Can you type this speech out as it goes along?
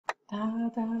Da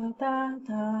da da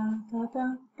da da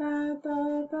da da da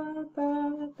da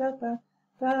da da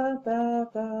da da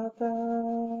da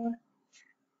da.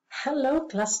 Hello,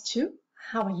 class 2.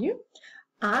 How are you?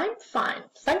 I'm fine,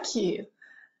 thank you.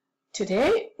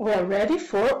 Today we're ready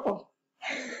for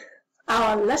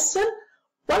our lesson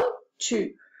 1,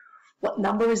 2. What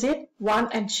number is it?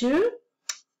 1 and 2?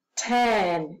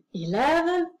 10,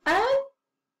 11, and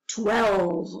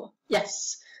 12.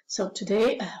 Yes, so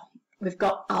today we've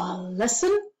got our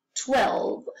lesson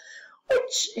 12,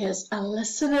 which is a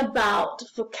lesson about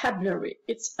vocabulary.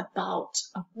 It's about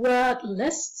word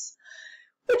lists,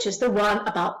 which is the one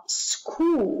about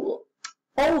school.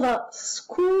 All the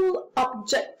school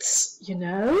objects, you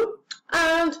know,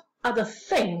 and other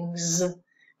things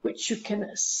which you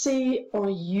can see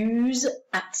or use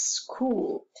at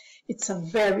school. It's a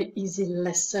very easy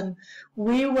lesson.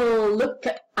 We will look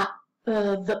at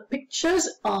the pictures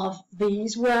of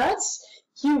these words.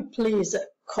 You please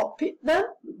copy them,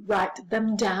 write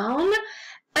them down,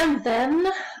 and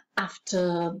then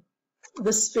after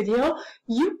this video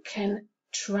you can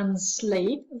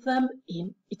translate them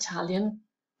in Italian,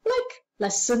 like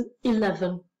lesson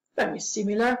 11. Very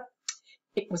similar.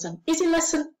 It was an easy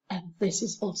lesson, and this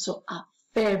is also a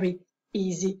very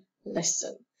easy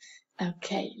lesson.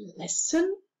 Okay,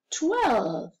 lesson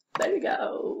 12. There you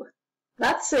go.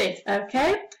 That's it,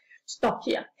 okay? Stop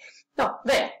here. Stop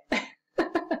there.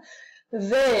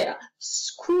 There.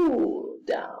 School.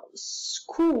 Down.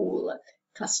 School.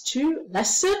 Class 2,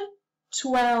 lesson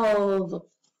 12.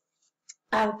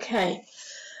 Okay.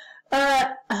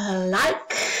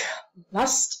 Like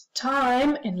last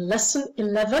time in lesson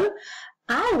 11,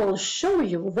 I will show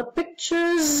you the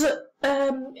pictures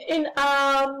in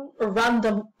a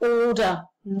random order,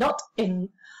 not in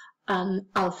an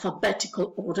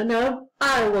alphabetical order. No,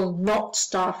 I will not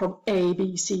start from A,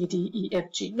 B, C, D, E,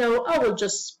 F, G. No, I will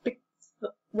just pick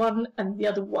the one and the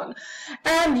other one.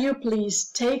 And you please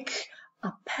take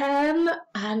a pen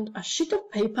and a sheet of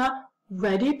paper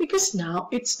ready, because now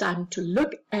it's time to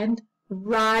look and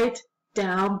write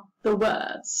down the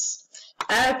words.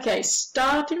 Okay,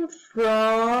 starting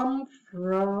from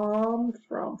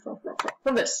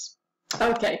this.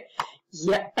 Okay,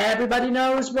 yeah, everybody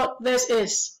knows what this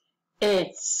is.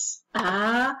 It's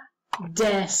a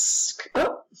desk.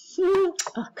 Oh, oh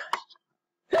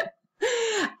gosh.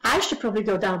 I should probably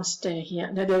go downstairs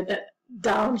here,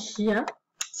 down here,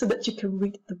 so that you can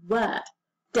read the word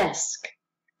desk.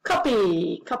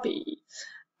 Copy, copy.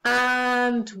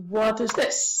 And what is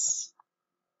this?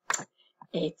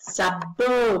 It's a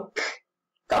book.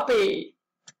 Copy.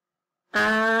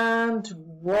 And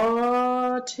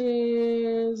what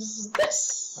is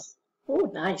this?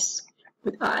 Oh, nice.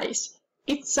 With eyes.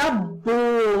 It's a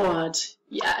board.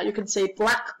 Yeah, you can say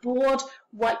blackboard,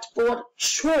 whiteboard,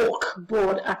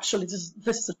 chalkboard. Actually, this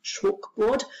is a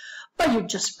chalkboard, but you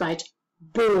just write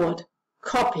board.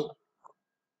 Copy.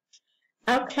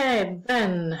 Okay,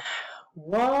 then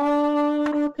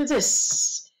what is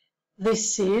this?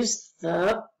 This is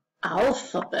the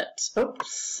alphabet.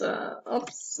 Oops,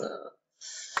 oops.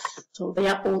 So they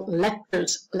are all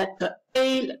letters. Letter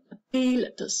A, letter B,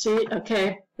 letter C.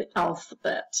 Okay, the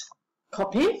alphabet.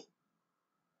 Copy.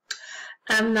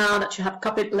 And now that you have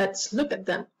copied, let's look at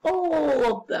them. All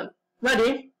of them.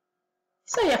 Ready?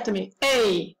 Say after me.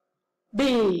 A,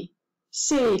 B,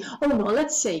 C. Oh no,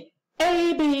 let's say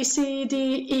A, B, C,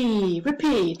 D, E.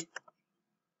 Repeat.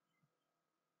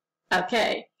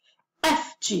 Okay.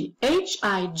 F, G, H,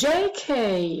 I, J,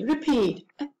 K. Repeat.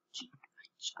 F, G,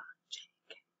 H, I, J,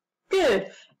 K.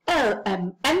 Good. L,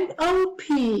 M, N, O,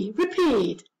 P.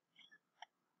 Repeat.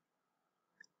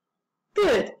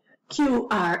 Good. Q,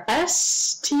 R,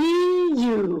 S, T,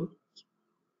 U.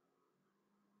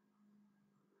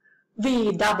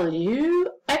 V, W,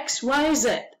 X, Y, Z.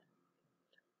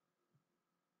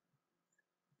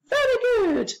 Very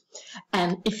good.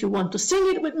 And if you want to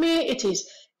sing it with me, it is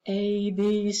A,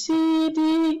 B, C,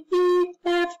 D, E,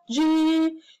 F,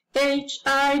 G, H,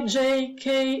 I, J,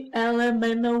 K, L, M,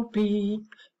 N, O, P,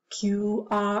 Q,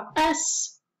 R,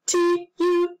 S, T,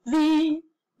 U, V,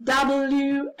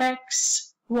 W,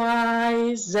 X,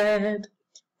 Y, Z.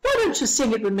 Why don't you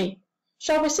sing it with me?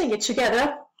 Shall we sing it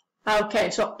together? Okay,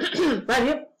 so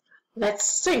ready? Let's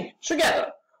sing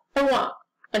together. A 1,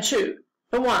 a 2,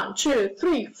 a 1, 2,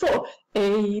 3, 4.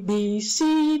 A, B,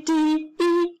 C, D,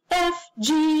 E, F,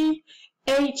 G,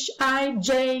 H, I,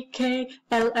 J, K,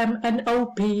 L, M, N, O,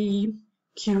 P,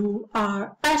 Q,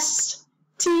 R, S,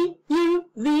 T, U,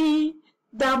 V,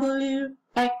 W,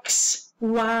 X,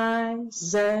 Y,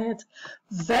 Z.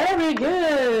 Very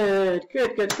good.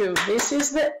 Good, good, good. This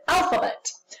is the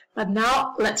alphabet. But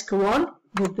now let's go on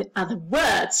with the other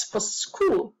words for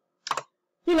school.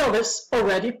 You know this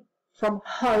already from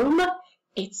home.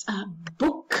 It's a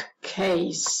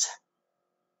bookcase.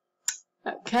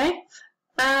 Okay,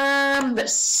 and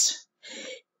this.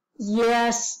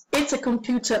 Yes, it's a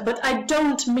computer, but I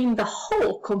don't mean the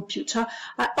whole computer.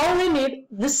 I only need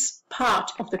this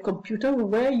part of the computer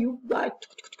where you write.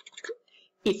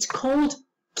 It's called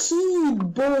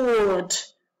keyboard.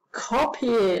 Copy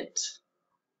it.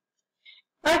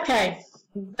 Okay,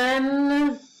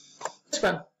 then this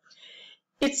one.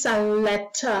 It's a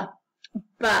letter,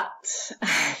 but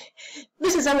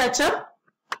this is a letter.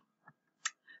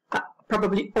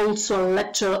 Probably also a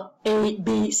letter A,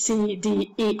 B, C,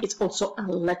 D, E. It's also a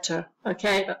letter.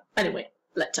 Okay, but anyway,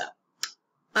 letter.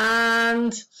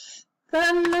 And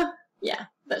then, yeah,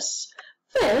 this.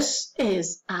 This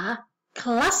is a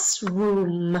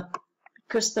classroom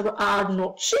because there are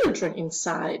no children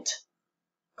inside.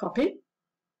 Copy.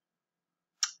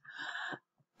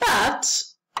 But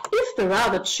if there are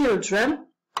the children,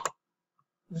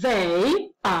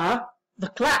 they are the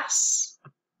class.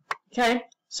 Okay,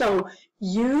 so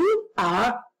you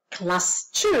are class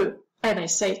 2. And I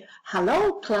say,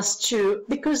 hello, class 2,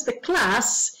 because the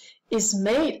class is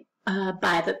made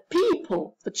by the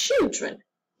people, the children.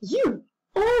 You,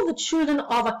 all the children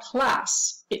of a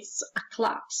class, it's a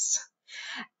class.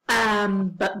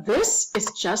 But this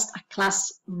is just a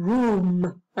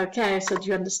classroom. Okay, so do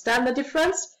you understand the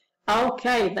difference?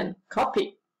 Okay, then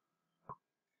copy.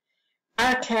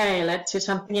 Okay, let's do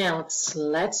something else.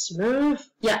 Let's move.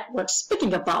 Yeah, we're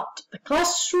speaking about the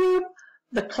classroom,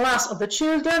 the class of the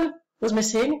children. Who's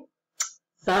missing?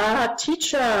 The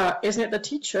teacher. Isn't it the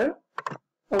teacher?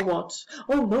 Or what?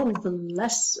 Oh no, the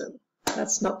lesson.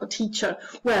 That's not the teacher.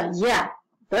 Well, yeah,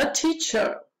 the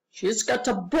teacher. She's got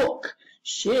a book.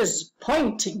 She is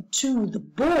pointing to the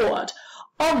board.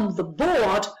 On the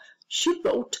board, she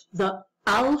wrote the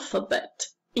alphabet.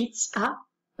 It's a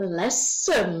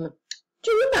lesson.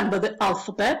 Do you remember the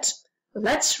alphabet?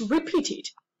 Let's repeat it.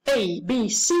 A, B,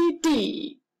 C,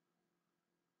 D.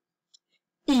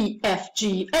 E, F,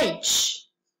 G, H.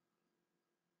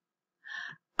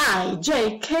 I,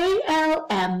 J, K, L,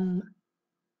 M.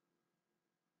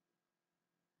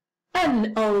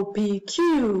 N, O, P,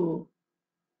 Q.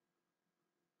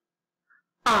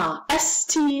 R, S,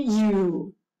 T,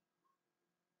 U.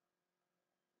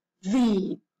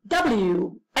 V,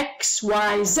 W, X,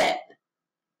 Y, Z.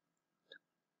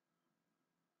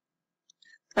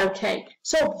 Okay,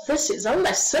 so this is a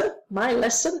lesson, my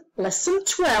lesson, lesson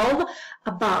 12,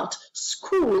 about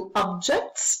school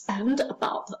objects and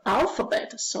about the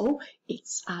alphabet. So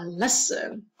it's a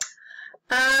lesson.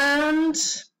 And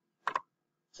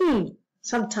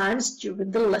sometimes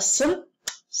during the lesson,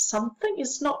 something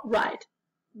is not right.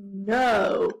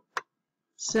 No.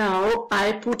 So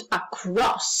I put a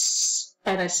cross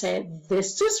and I say,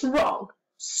 this is wrong,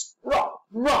 wrong,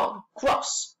 wrong,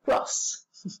 cross, cross.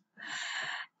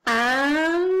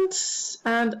 And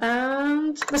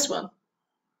this one.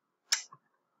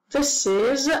 This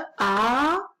is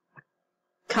a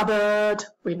cupboard.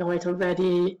 We know it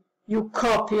already. You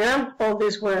copy all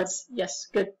these words. Yes,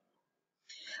 good.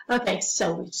 Okay,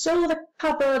 so we saw the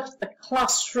cupboard, the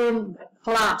classroom, the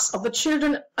class of the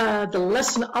children, the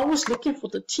lesson. I was looking for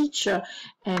the teacher,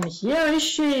 and here is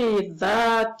she,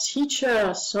 the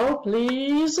teacher. So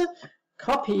please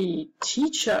copy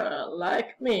teacher,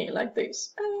 like me, like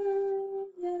this.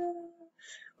 Yeah.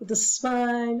 With a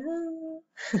smile.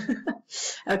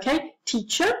 Okay,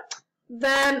 teacher.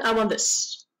 Then I want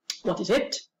this. What is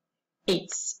it?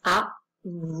 It's a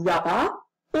rubber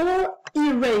or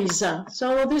eraser.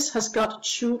 So this has got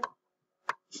two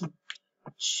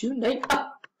names. Oh,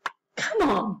 come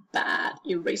on, bad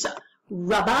eraser.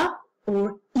 Rubber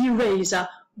or eraser.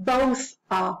 Both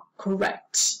are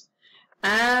correct.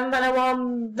 And then I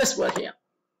want this word here.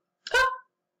 Oh,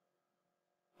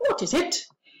 what is it?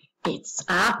 It's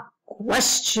a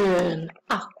question.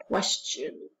 A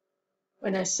question.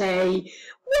 When I say,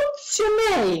 what's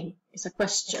your name? It's a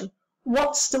question.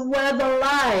 What's the weather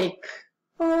like?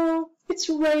 Oh, it's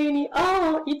rainy.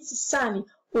 Oh, it's sunny.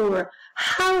 Or,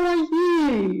 how are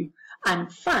you? I'm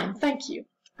fine, thank you.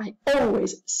 I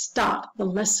always start the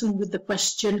lesson with the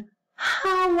question,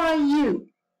 how are you?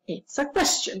 It's a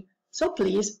question. So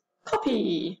please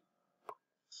copy.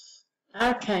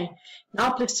 Okay,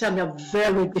 now please tell me a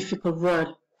very difficult word.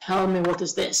 Tell me, what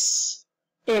is this?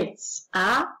 It's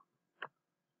a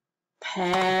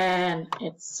pen.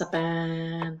 It's a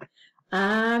pen.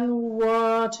 And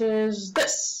what is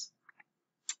this?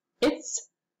 It's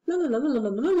la la la la la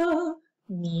la la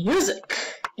music.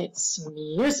 It's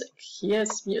music.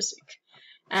 Yes, music.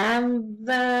 And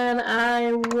then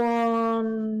I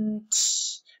want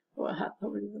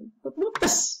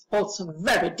this, also a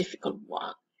very difficult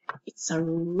one. It's a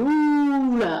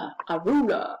ruler, a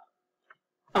ruler.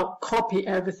 Oh, copy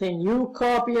everything. You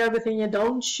copy everything,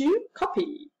 don't you?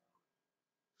 Copy.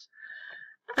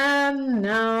 And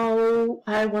now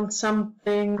I want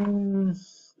something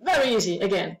very easy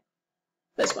again.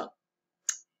 This one.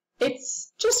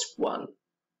 It's just one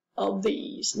of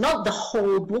these, not the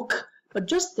whole book, but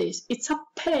just this. It's a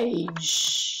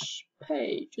page.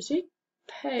 Page, you see?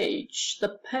 Page,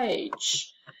 the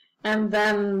page. And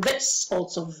then this,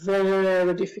 also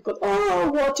very difficult.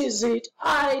 Oh, what is it?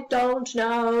 I don't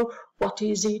know. What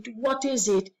is it? What is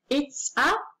it? It's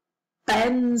a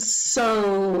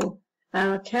pencil.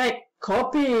 Okay,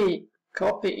 copy,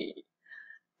 copy.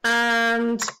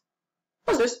 And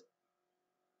what's this?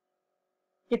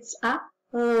 It's a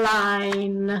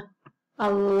line.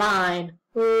 A line.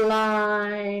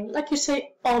 Line. Like you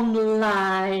say,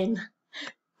 online.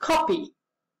 Copy.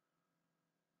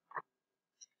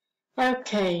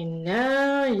 Okay,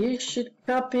 now you should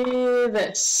copy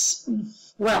this.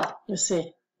 Well, you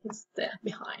see, it's there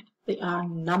behind. They are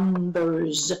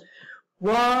numbers.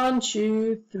 1,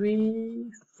 2,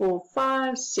 3, 4,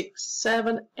 5, 6,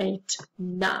 7, 8,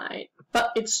 9.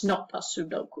 But it's not a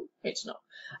Sudoku. It's not.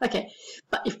 Okay,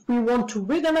 but if we want to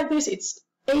read them like this, it's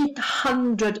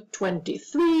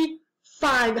 823,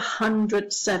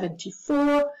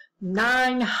 574,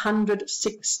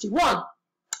 961.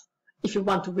 If you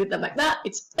want to read them like that,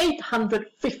 it's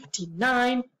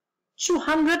 859,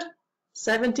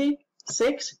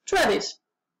 276, try this,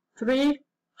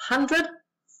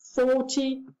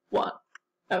 341.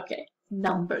 Okay,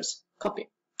 numbers, copy.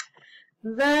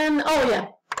 Then, oh yeah,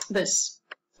 this.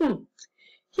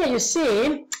 Here you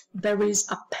see, there is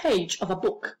a page of a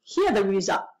book. Here there is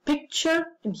a picture,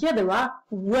 and here there are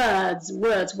words.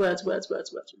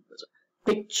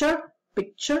 Picture,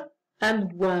 picture,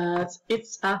 and words.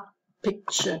 It's a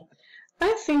picture.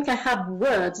 I think I have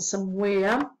words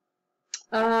somewhere.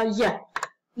 Yeah.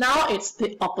 Now it's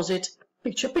the opposite.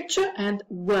 Picture, picture, and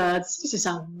words. This is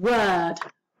a word.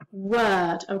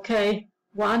 Word, okay?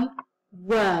 One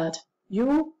word.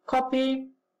 You copy.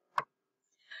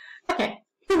 Okay.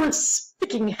 We were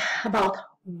speaking about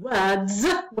words.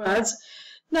 Words.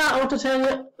 Now I want to tell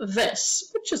you this,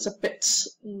 which is a bit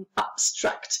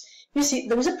abstract. You see,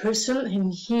 there is a person in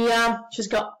here. She's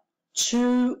got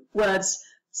two words,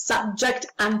 subject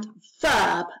and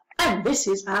verb, and this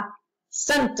is a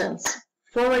sentence.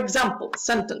 For example,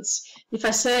 sentence. If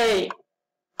I say,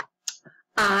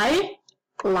 I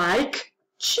like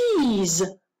cheese,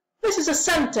 this is a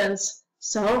sentence.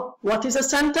 So, what is a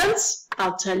sentence?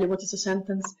 I'll tell you what is a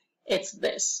sentence. It's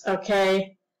this,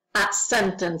 okay? A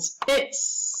sentence.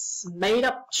 It's made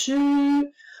up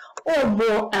two or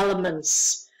more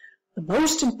elements. The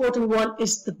most important one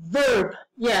is the verb.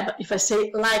 Yeah, but if I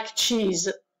say like cheese,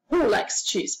 who likes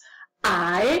cheese?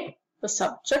 I, the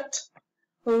subject,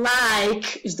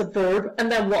 like is the verb,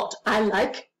 and then what? I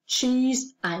like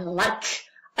cheese, I like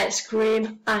ice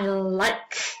cream, I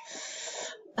like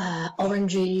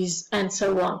oranges, and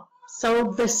so on.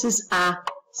 So this is a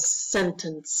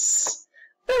sentence.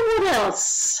 Then what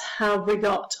else have we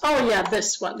got? Oh yeah,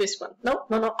 this one. No,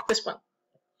 this one.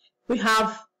 We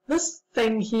have this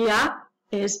thing here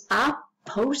is a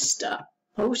poster.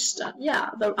 Poster.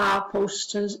 Yeah, there are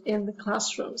posters in the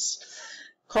classrooms.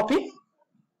 Copy.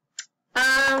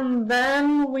 And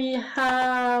then we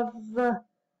have, oh,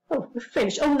 we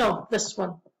finished. Oh no, this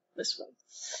one. This one.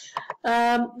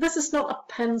 This is not a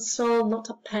pencil, not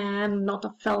a pen, not a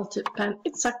felted pen.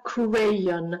 It's a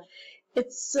crayon.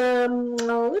 It's a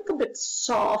little bit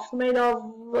soft, made of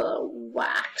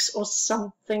wax or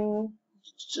something.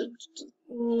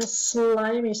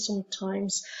 Slimy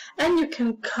sometimes, and you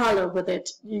can color with it.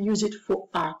 You use it for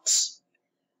art.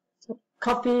 So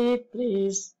copy,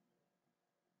 please.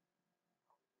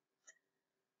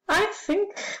 I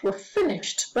think we're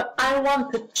finished, but I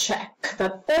want to check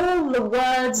that all the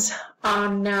words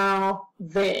are now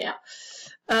there.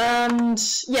 And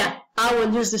yeah, I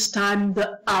will use this time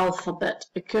the alphabet,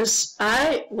 because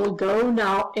I will go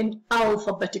now in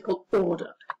alphabetical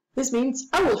order. This means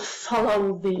I will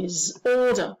follow this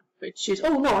order, which is,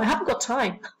 oh no, I haven't got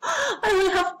time. I only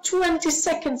have 20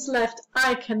 seconds left.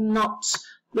 I cannot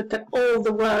look at all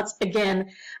the words again.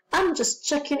 I'm just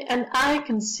checking, and I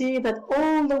can see that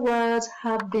all the words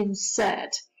have been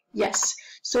said. Yes,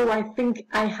 so I think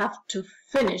I have to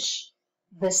finish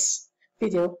this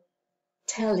video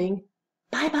telling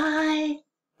bye-bye.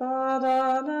 Na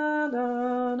na na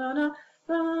na na na na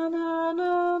na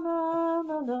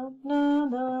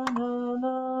na na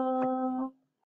na.